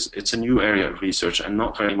changes, it's a new area of research and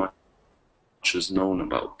not very much is known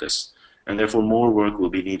about this. And therefore more work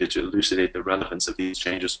will be needed to elucidate the relevance of these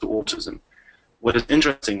changes to autism. What is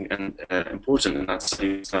interesting and important in that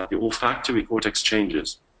study is that the olfactory cortex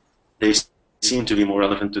changes, they seem to be more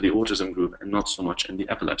relevant to the autism group and not so much in the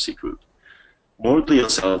epilepsy group. More glial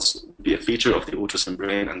cells would be a feature of the autism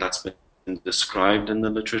brain, and that's been described in the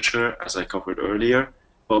literature, as I covered earlier.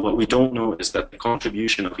 But what we don't know is that the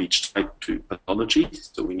contribution of each type to pathology,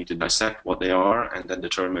 so we need to dissect what they are and then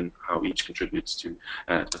determine how each contributes to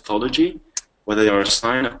pathology, whether they are a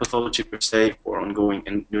sign of pathology per se or ongoing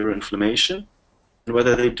neuroinflammation, and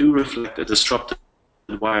whether they do reflect a disrupted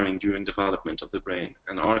wiring during development of the brain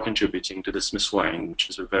and are contributing to this miswiring, which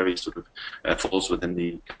is a very sort of falls within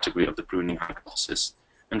the category of the pruning hypothesis.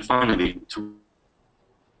 And finally, to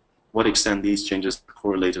what extent these changes are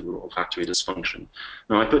correlated with olfactory dysfunction.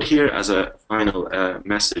 Now, I put here as a final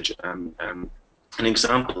message an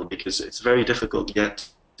example, because it's very difficult yet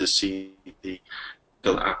to see the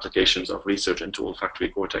applications of research into olfactory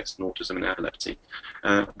cortex in autism and epilepsy.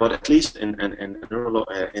 But at least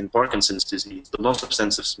in Parkinson's disease, the loss of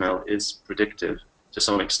sense of smell is predictive to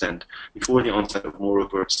some extent before the onset of more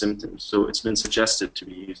overt symptoms. So it's been suggested to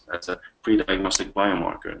be used as a pre-diagnostic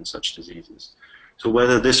biomarker in such diseases. So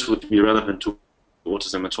whether this would be relevant to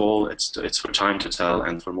autism at all, it's for time to tell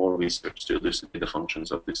and for more research to elucidate the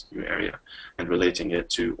functions of this new area and relating it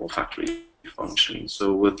to olfactory function.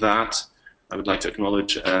 So with that, I would like to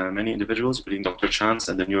acknowledge many individuals, including Dr. Chance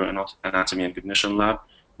and the Neuroanatomy and Cognition Lab,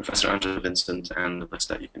 Professor Angela Vincent, and the list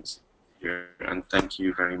that you can see here. And thank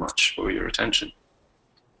you very much for your attention.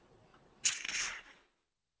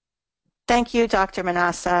 Thank you, Dr.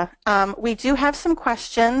 Manassa. We do have some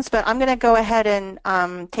questions, but I'm going to go ahead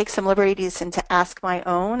and take some liberties and to ask my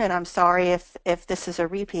own, and I'm sorry if this is a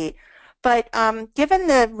repeat. But given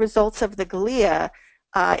the results of the glia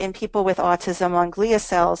in people with autism on glia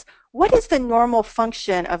cells, what is the normal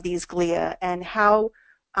function of these glia, and how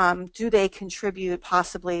do they contribute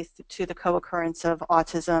possibly to the co-occurrence of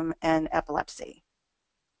autism and epilepsy?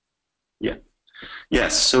 Yeah.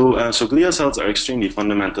 Yes, so glial cells are extremely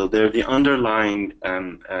fundamental. They're the underlying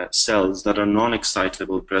cells that are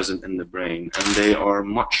non-excitable present in the brain, and they are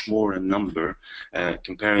much more in number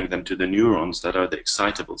comparing them to the neurons that are the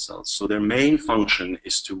excitable cells. So their main function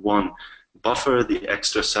is to, one, buffer the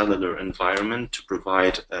extracellular environment to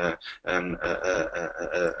provide a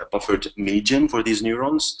buffered medium for these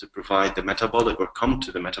neurons, to provide the metabolic or come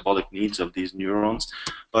to the metabolic needs of these neurons,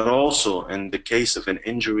 but also in the case of an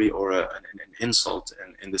injury or an insult,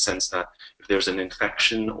 in the sense that if there's an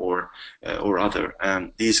infection or other,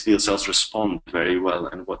 these glial cells respond very well,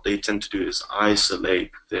 and what they tend to do is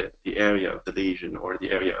isolate the area of the lesion or the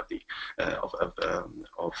area of the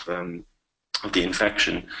of the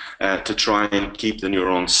infection to try and keep the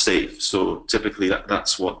neurons safe. So typically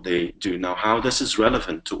that's what they do. Now, how this is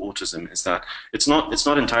relevant to autism is that it's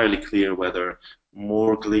not entirely clear whether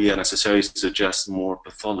more glia necessarily suggests more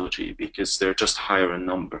pathology, because they're just higher in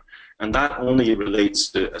number. And that only relates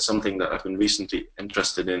to something that I've been recently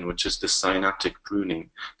interested in, which is the synaptic pruning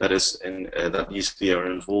that is that these glia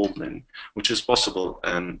are involved in, which is possible.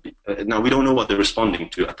 Now, we don't know what they're responding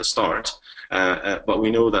to at the start, but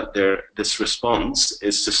we know that this response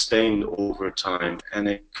is sustained over time, and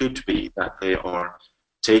it could be that they are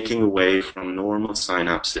taking away from normal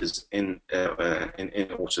synapses in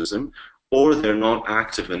autism, or they're not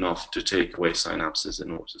active enough to take away synapses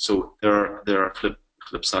in autism. So there are flip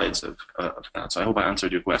sides of that. So I hope I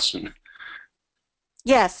answered your question.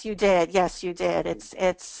 Yes, you did. Yes, you did.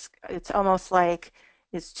 It's almost like,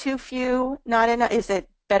 is too few not enough? Is it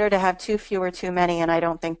better to have too few or too many? And I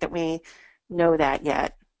don't think that we know that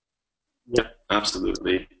yet. Yeah,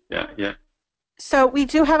 absolutely. Yeah. So we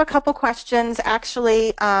do have a couple questions.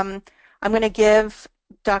 Actually, I'm going to give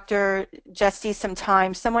Dr. Jesty some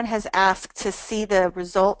time. Someone has asked to see the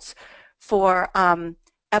results for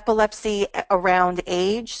epilepsy around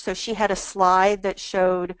age. So she had a slide that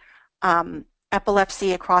showed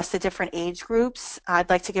epilepsy across the different age groups. I'd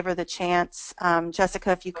like to give her the chance.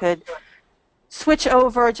 Jessica, if you could switch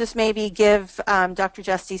over, just maybe give Dr.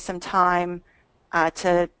 Jesty some time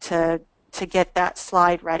to get that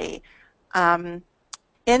slide ready. In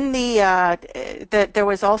there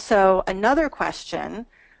was also another question,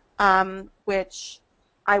 which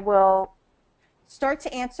I will start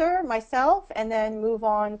to answer myself and then move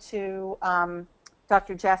on to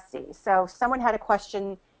Dr. Jesse. So someone had a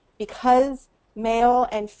question, because male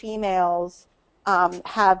and females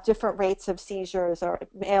have different rates of seizures, or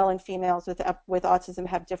male and females with autism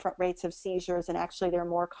have different rates of seizures, and actually they're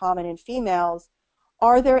more common in females.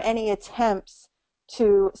 Are there any attempts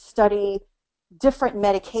to study different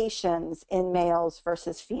medications in males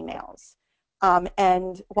versus females?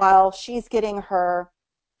 And while she's getting her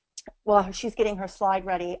slide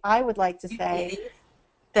ready, I would like to say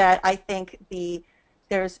that I think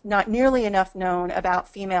there's not nearly enough known about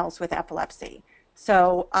females with epilepsy.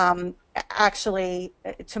 So actually,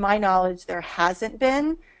 to my knowledge, there hasn't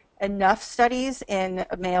been enough studies in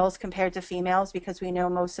males compared to females, because we know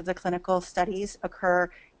most of the clinical studies occur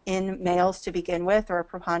in males to begin with, or a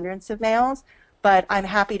preponderance of males. But I'm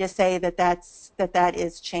happy to say that that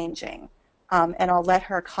is changing. And I'll let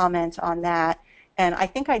her comment on that. And I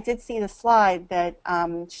think I did see the slide that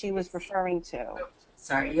she was referring to.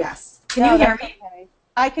 Sorry, yes. Can you hear me? Okay.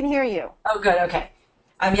 I can hear you. Oh, good, okay.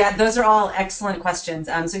 Yeah, those are all excellent questions.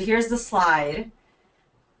 So here's the slide.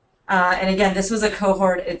 And again, this was a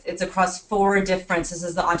cohort. It's across 4 different. This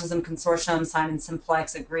is the Autism Consortium, Simon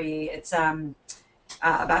Simplex, Agree. It's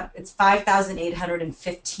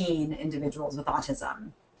 5,815 individuals with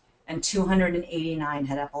autism, and 289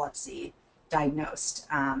 had epilepsy diagnosed.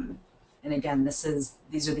 And again,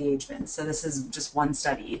 these are the age bands. So this is just one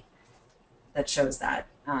study that shows that.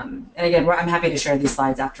 And again, I'm happy to share these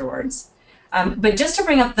slides afterwards. But just to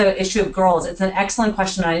bring up the issue of girls, it's an excellent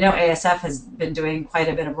question. I know ASF has been doing quite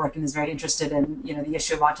a bit of work and is very interested in the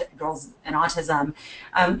issue of girls and autism.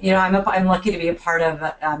 I'm lucky to be a part of.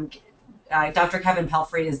 Dr. Kevin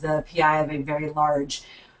Pelfrey is the PI of a very large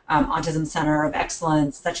autism center of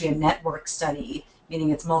excellence. It's actually a network study, meaning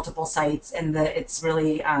it's multiple sites, and it's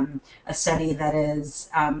really a study that is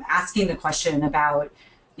asking the question about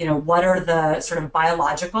what are the sort of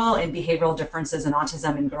biological and behavioral differences in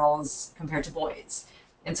autism in girls compared to boys.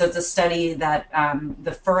 And so it's a study that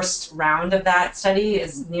the first round of that study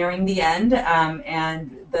is nearing the end,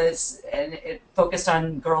 and it focused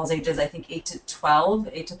on girls ages, I think, 8 to 12,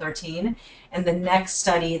 8 to 13. And the next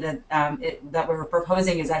study that we're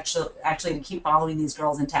proposing is actually to keep following these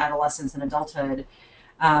girls into adolescence and adulthood.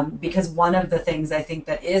 Because one of the things I think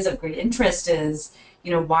that is of great interest is,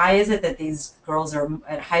 why is it that these girls are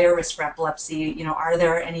at higher risk for epilepsy? Are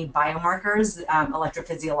there any biomarkers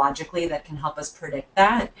electrophysiologically that can help us predict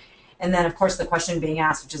that? And then, of course, the question being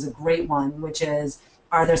asked, which is a great one, which is,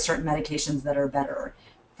 are there certain medications that are better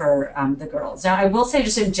for the girls? Now, I will say,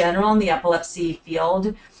 just in general in the epilepsy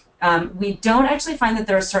field, we don't actually find that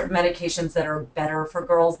there are certain medications that are better for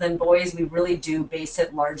girls than boys. We really do base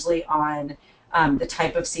it largely on the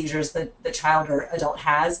type of seizures that the child or adult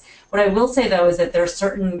has. What I will say, though, is that there are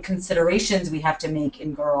certain considerations we have to make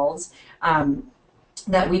in girls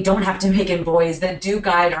that we don't have to make in boys that do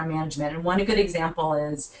guide our management. And one good example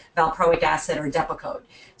is valproic acid or Depakote.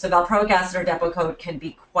 So valproic acid or Depakote can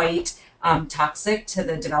be quite toxic to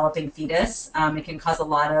the developing fetus. It can cause a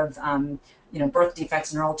lot of birth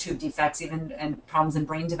defects, neural tube defects, and problems in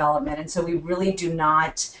brain development. And so we really do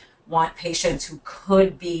not want patients who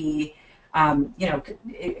could be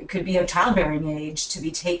it could be of childbearing age to be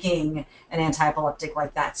taking an anti-epileptic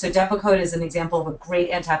like that. So Depakote is an example of a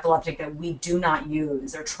great anti-epileptic that we do not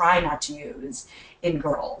use or try not to use in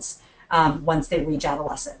girls once they reach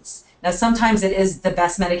adolescence. Now, sometimes it is the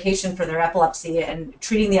best medication for their epilepsy, and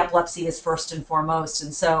treating the epilepsy is first and foremost,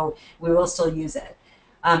 and so we will still use it.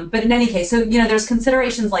 But in any case, so there's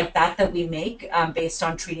considerations like that we make based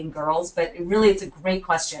on treating girls, but really it's a great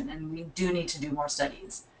question, and we do need to do more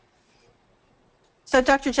studies. So,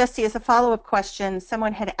 Dr. Jesse, as a follow-up question,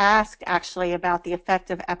 someone had asked actually about the effect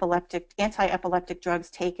of anti-epileptic drugs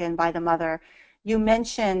taken by the mother. You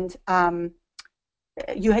mentioned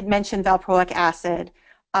you had mentioned valproic acid.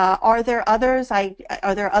 Are there others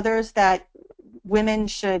that women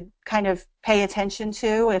should kind of pay attention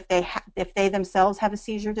to if they themselves have a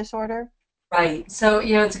seizure disorder? Right. So,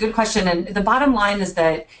 it's a good question. And the bottom line is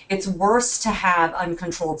that it's worse to have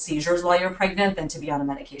uncontrolled seizures while you're pregnant than to be on a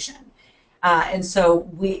medication. And so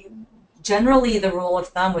generally the rule of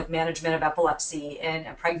thumb with management of epilepsy in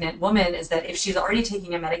a pregnant woman is that if she's already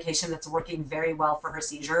taking a medication that's working very well for her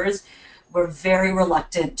seizures, we're very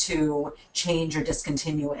reluctant to change or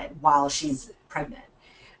discontinue it while she's pregnant.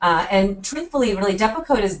 And truthfully, really,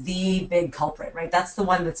 Depakote is the big culprit, right? That's the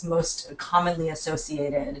one that's most commonly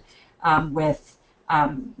associated with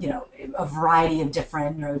you know, a variety of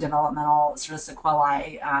different neurodevelopmental sort of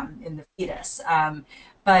sequelae in the fetus.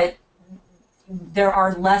 But there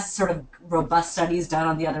are less sort of robust studies done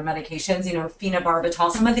on the other medications. You know,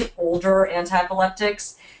 phenobarbital, some of the older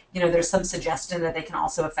anti-epileptics, you know, there's some suggestion that they can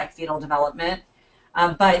also affect fetal development.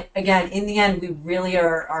 But again, in the end, we really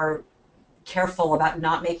are careful about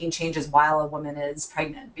not making changes while a woman is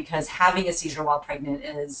pregnant, because having a seizure while pregnant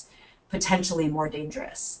is potentially more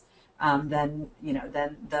dangerous than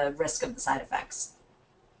the risk of the side effects.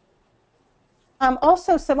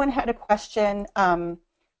 Also, someone had a question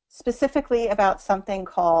specifically about something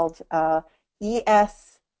called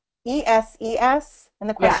ESES, and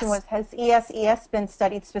the question Yes. was, has ESES been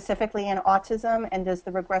studied specifically in autism, and does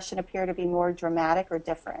the regression appear to be more dramatic or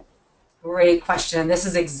different? Great question. This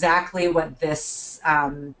is exactly what this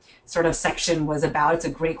sort of section was about. It's a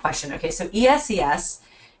great question. Okay, so ESES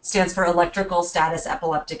stands for Electrical Status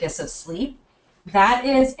Epilepticus of Sleep. That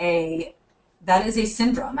is a that is a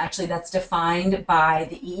syndrome, actually, that's defined by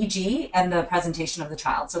the EEG and the presentation of the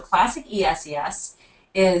child. So classic ESES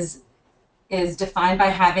is defined by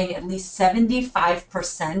having at least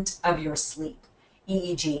 75% of your sleep,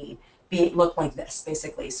 EEG, look like this,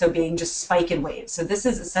 basically. So being just spike and waves. So this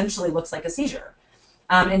is essentially looks like a seizure.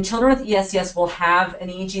 And children with ESES will have an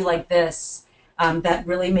EEG like this that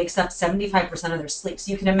really makes up 75% of their sleep.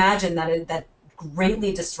 So you can imagine that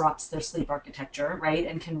greatly disrupts their sleep architecture, right,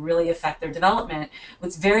 and can really affect their development.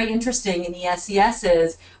 What's very interesting in ESES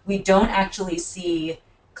is we don't actually see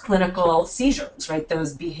clinical seizures, right?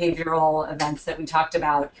 Those behavioral events that we talked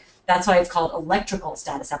about. That's why it's called electrical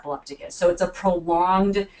status epilepticus. So it's a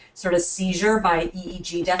prolonged sort of seizure by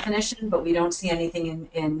EEG definition, but we don't see anything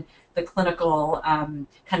in the clinical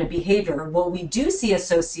kind of behavior. What we do see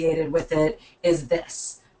associated with it is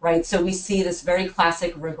this, right? So we see this very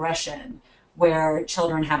classic regression where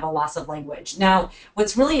children have a loss of language. Now,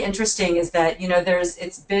 what's really interesting is that,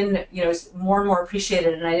 it's been, more and more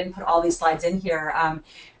appreciated, and I didn't put all these slides in here,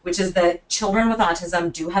 which is that children with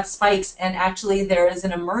autism do have spikes. And actually, there is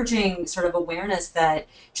an emerging sort of awareness that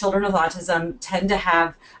children with autism tend to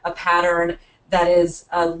have a pattern that is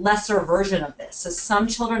a lesser version of this. So some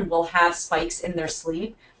children will have spikes in their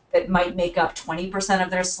sleep that might make up 20% of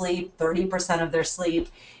their sleep, 30% of their sleep,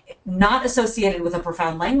 not associated with a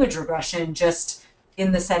profound language regression, just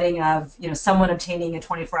in the setting of, someone obtaining a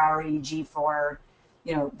 24-hour EEG for,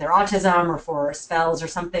 their autism or for spells or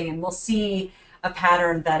something. And we'll see a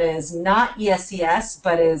pattern that is not ESES,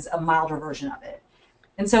 but is a milder version of it.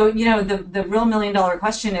 And so, the real $1 million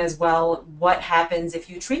question is, well, what happens if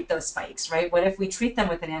you treat those spikes, right? What if we treat them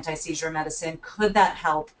with an anti-seizure medicine? Could that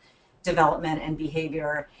help development and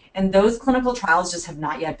behavior? And those clinical trials just have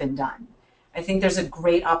not yet been done. I think there's a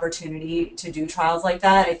great opportunity to do trials like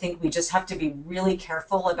that. I think we just have to be really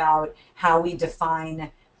careful about how we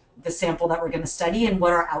define the sample that we're going to study and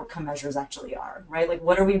what our outcome measures actually are, right? Like,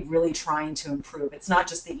 what are we really trying to improve? It's not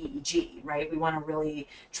just the EEG, right? We want to really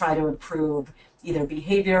try to improve either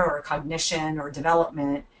behavior or cognition or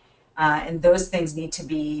development. And those things need to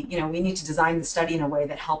be, we need to design the study in a way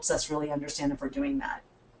that helps us really understand if we're doing that.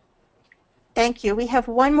 Thank you. We have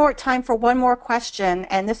time for one more question,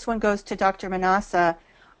 and this one goes to Dr. Manassa.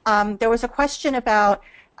 There was a question about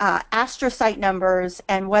astrocyte numbers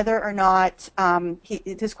and whether or not,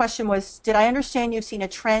 his question was, did I understand you've seen a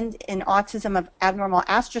trend in autism of abnormal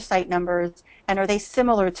astrocyte numbers, and are they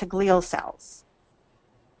similar to glial cells?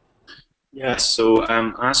 Yes, so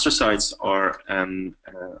astrocytes are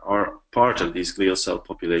part of these glial cell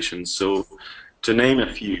populations. So to name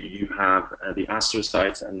a few, you have the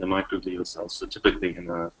astrocytes and the microglial cells. So typically in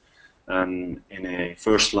a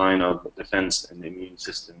first line of defense in the immune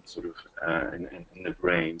system, sort of in the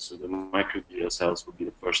brain. So the microglial cells will be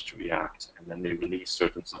the first to react, and then they release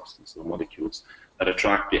certain substances or molecules that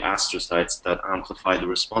attract the astrocytes that amplify the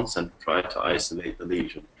response and try to isolate the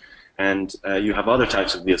lesion. And you have other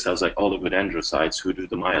types of glial cells like oligodendrocytes who do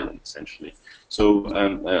the myelin, essentially. So,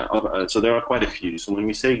 so there are quite a few. So when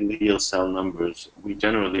we say glial cell numbers, we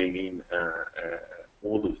generally mean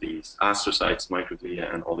all of these: astrocytes,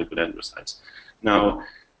 microglia, and oligodendrocytes. Now,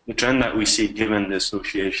 the trend that we see, given the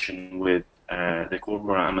association with the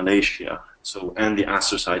corpora amylaceae, and the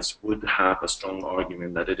astrocytes, would have a strong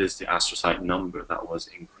argument that it is the astrocyte number that was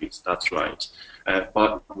increased. That's right.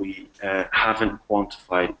 But we haven't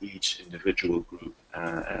quantified each individual group.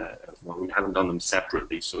 Well, we haven't done them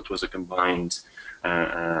separately, so it was a combined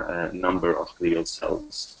number of glial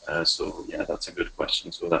cells. So yeah, that's a good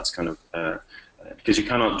question. So that's kind of because you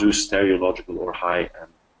cannot do stereological or high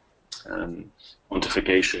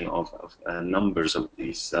quantification of numbers of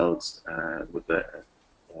these cells with the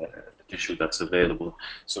the tissue that's available.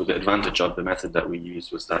 So the advantage of the method that we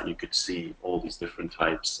used was that you could see all these different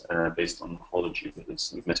types based on morphology with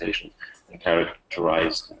its mutation and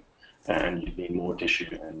characterize, and you need more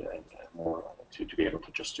tissue and more to be able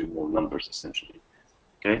to just do more numbers essentially.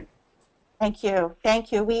 Okay. Thank you.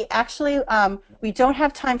 Thank you. We actually, we don't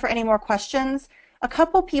have time for any more questions. A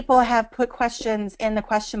couple people have put questions in the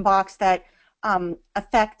question box that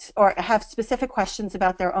affect or have specific questions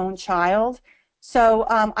about their own child. So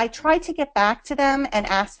I tried to get back to them and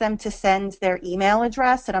ask them to send their email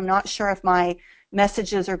address, and I'm not sure if my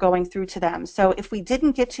messages are going through to them. So if we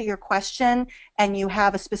didn't get to your question and you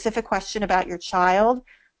have a specific question about your child,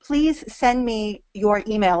 please send me your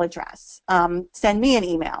email address. Send me an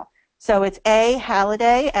email. So it's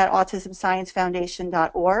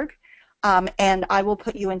ahalliday@autismsciencefoundation.org, and I will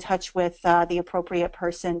put you in touch with the appropriate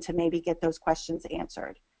person to maybe get those questions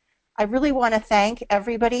answered. I really want to thank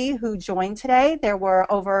everybody who joined today. There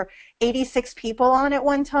were over 86 people on at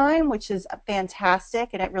one time, which is fantastic,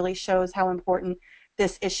 and it really shows how important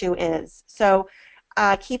this issue is. So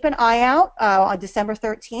keep an eye out. On December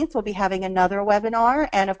 13th, we'll be having another webinar,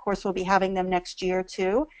 and of course, we'll be having them next year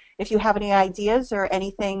too. If you have any ideas or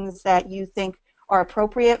any things that you think are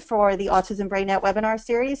appropriate for the Autism BrainNet webinar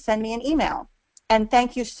series, send me an email. And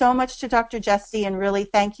thank you so much to Dr. Jesse, and really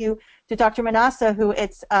thank you to Dr. Manassa, who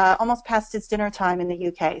it's almost past its dinner time in the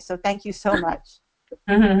UK. So thank you so much.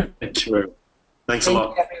 Thanks a Thank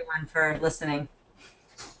lot. you, everyone, for listening.